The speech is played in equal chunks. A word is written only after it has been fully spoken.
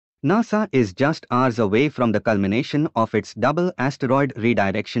NASA is just hours away from the culmination of its Double Asteroid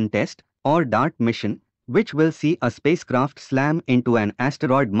Redirection Test, or DART mission, which will see a spacecraft slam into an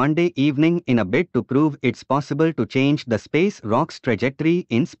asteroid Monday evening in a bid to prove it's possible to change the space rock's trajectory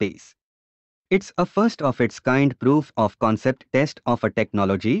in space. It's a first-of-its-kind proof-of-concept test of a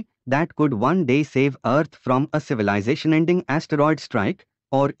technology that could one day save Earth from a civilization-ending asteroid strike,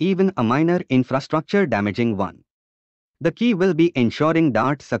 or even a minor infrastructure-damaging one. The key will be ensuring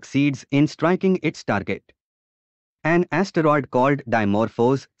DART succeeds in striking its target, an asteroid called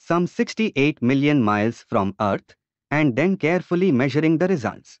Dimorphos, some 68 million miles from Earth, and then carefully measuring the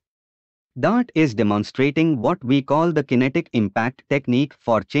results. DART is demonstrating what we call the kinetic impact technique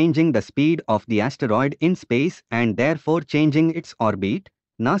for changing the speed of the asteroid in space and therefore changing its orbit,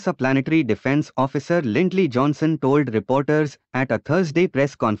 NASA Planetary Defense Officer Lindley Johnson told reporters at a Thursday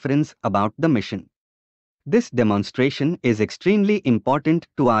press conference about the mission. This demonstration is extremely important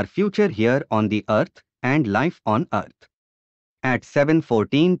to our future here on the Earth and life on Earth. At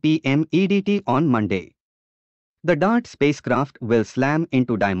 7:14 p.m. EDT on Monday, the DART spacecraft will slam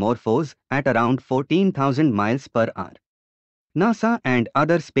into Dimorphos at around 14,000 miles per hour. NASA and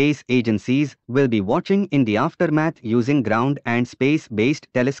other space agencies will be watching in the aftermath using ground and space-based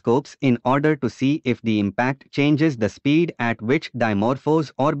telescopes in order to see if the impact changes the speed at which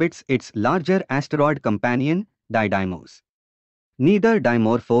Dimorphos orbits its larger asteroid companion, Didymos. Neither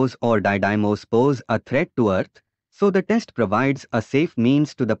Dimorphos or Didymos pose a threat to Earth, so the test provides a safe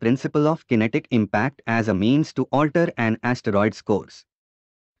means to the principle of kinetic impact as a means to alter an asteroid's course.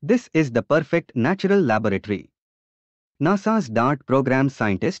 This is the perfect natural laboratory. NASA's DART program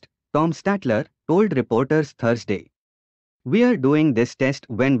scientist, Tom Statler, told reporters Thursday. "We're doing this test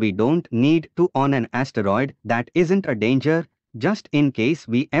when we don't need to on an asteroid that isn't a danger, just in case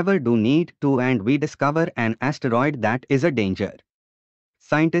we ever do need to and we discover an asteroid that is a danger.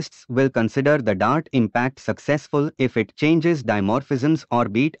 Scientists will consider the DART impact successful if it changes dimorphism's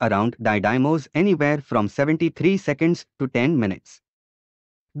orbit around Didymos anywhere from 73 seconds to 10 minutes.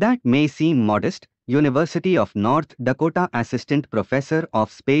 That may seem modest," University of North Dakota Assistant Professor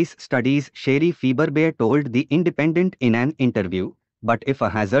of Space Studies Sherry Fieberbeer told The Independent in an interview, "but if a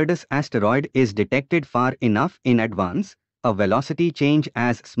hazardous asteroid is detected far enough in advance, a velocity change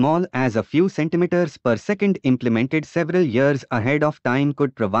as small as a few centimeters per second implemented several years ahead of time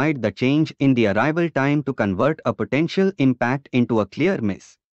could provide the change in the arrival time to convert a potential impact into a clear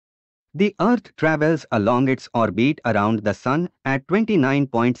miss." The Earth travels along its orbit around the Sun at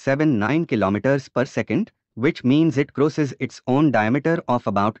 29.79 kilometers per second, which means it crosses its own diameter of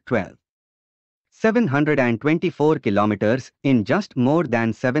about 12,724 kilometers in just more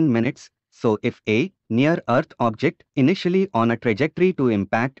than 7 minutes. So if a near-Earth object, initially on a trajectory to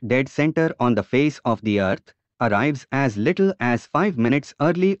impact dead center on the face of the Earth, arrives as little as 5 minutes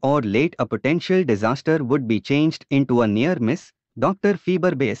early or late, a potential disaster would be changed into a near miss, Dr.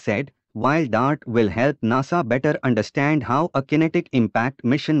 Fieberbeer said. While DART will help NASA better understand how a kinetic impact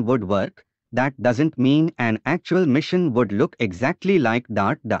mission would work, that doesn't mean an actual mission would look exactly like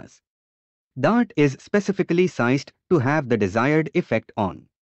DART does. DART is specifically sized to have the desired effect on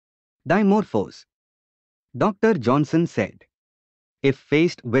Dimorphos, Dr. Johnson said. If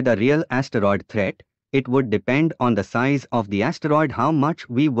faced with a real asteroid threat, it would depend on the size of the asteroid how much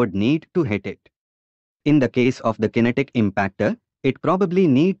we would need to hit it. In the case of the kinetic impactor, it probably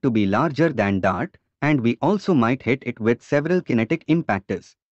need to be larger than DART, and we also might hit it with several kinetic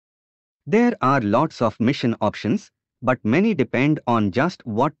impactors. There are lots of mission options, but many depend on just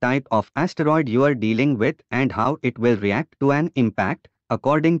what type of asteroid you are dealing with and how it will react to an impact,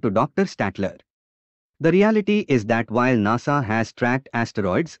 according to Dr. Statler. The reality is that while NASA has tracked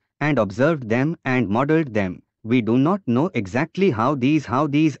asteroids and observed them and modeled them, we do not know exactly how these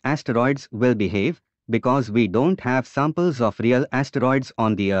asteroids will behave, because we don't have samples of real asteroids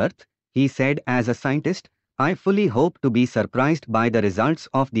on the Earth, he said. As a scientist, I fully hope to be surprised by the results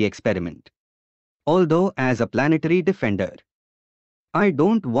of the experiment. Although as a planetary defender, I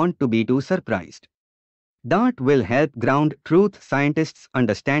don't want to be too surprised. DART will help ground truth scientists'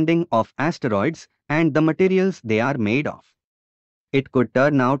 understanding of asteroids and the materials they are made of. It could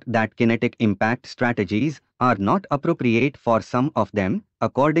turn out that kinetic impact strategies are not appropriate for some of them,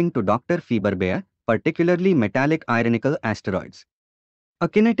 according to Dr. Fieberbeer, particularly metallic ironical asteroids. A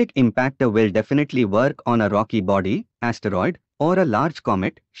kinetic impactor will definitely work on a rocky body, asteroid, or a large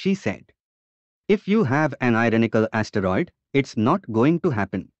comet, she said. If you have an ironical asteroid, it's not going to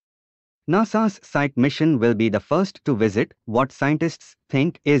happen. NASA's SITE mission will be the first to visit what scientists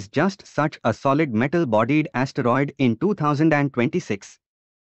think is just such a solid metal-bodied asteroid in 2026,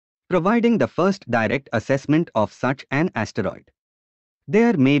 providing the first direct assessment of such an asteroid.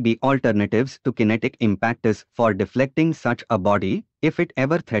 There may be alternatives to kinetic impactors for deflecting such a body if it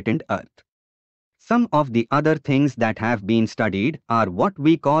ever threatened Earth. Some of the other things that have been studied are what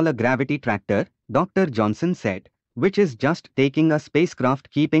we call a gravity tractor, Dr. Johnson said, which is just taking a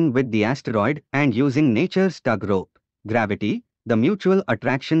spacecraft keeping with the asteroid and using nature's tug rope. Gravity, the mutual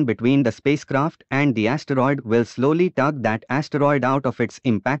attraction between the spacecraft and the asteroid, will slowly tug that asteroid out of its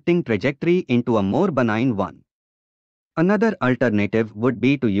impacting trajectory into a more benign one. Another alternative would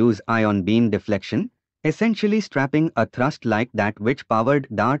be to use ion beam deflection, essentially strapping a thrust like that which powered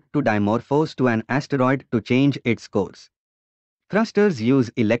DART to Dimorphos to an asteroid to change its course. Thrusters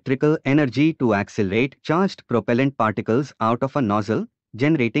use electrical energy to accelerate charged propellant particles out of a nozzle,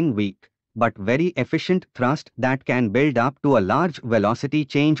 generating weak, but very efficient thrust that can build up to a large velocity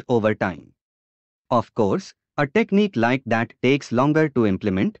change over time. Of course, a technique like that takes longer to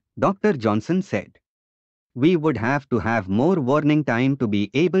implement, Dr. Johnson said. We would have to have more warning time to be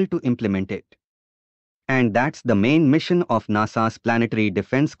able to implement it. And that's the main mission of NASA's Planetary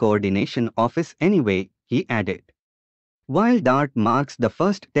Defense Coordination Office anyway, he added. While DART marks the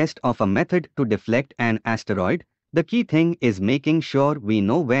first test of a method to deflect an asteroid, the key thing is making sure we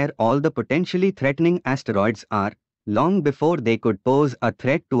know where all the potentially threatening asteroids are, long before they could pose a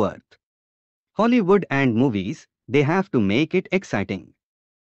threat to Earth. Hollywood and movies, they have to make it exciting.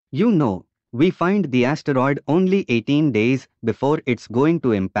 You know, we find the asteroid only 18 days before it's going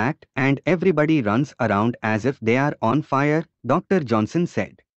to impact and everybody runs around as if they are on fire, Dr. Johnson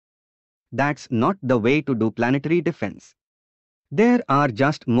said. That's not the way to do planetary defense. There are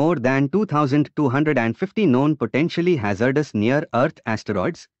just more than 2,250 known potentially hazardous near-Earth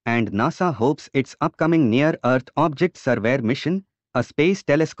asteroids, and NASA hopes its upcoming Near-Earth Object Surveyor mission, a space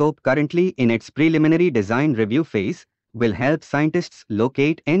telescope currently in its preliminary design review phase, will help scientists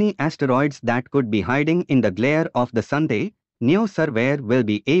locate any asteroids that could be hiding in the glare of the sun. The NEO surveyor will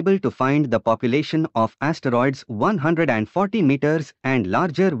be able to find the population of asteroids 140 meters and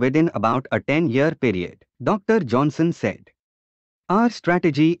larger within about a 10-year period, Dr. Johnson said. Our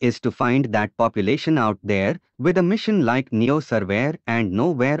strategy is to find that population out there with a mission like NEO surveyor and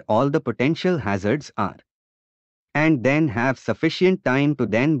know where all the potential hazards are. And then have sufficient time to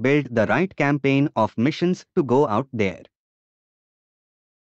then build the right campaign of missions to go out there.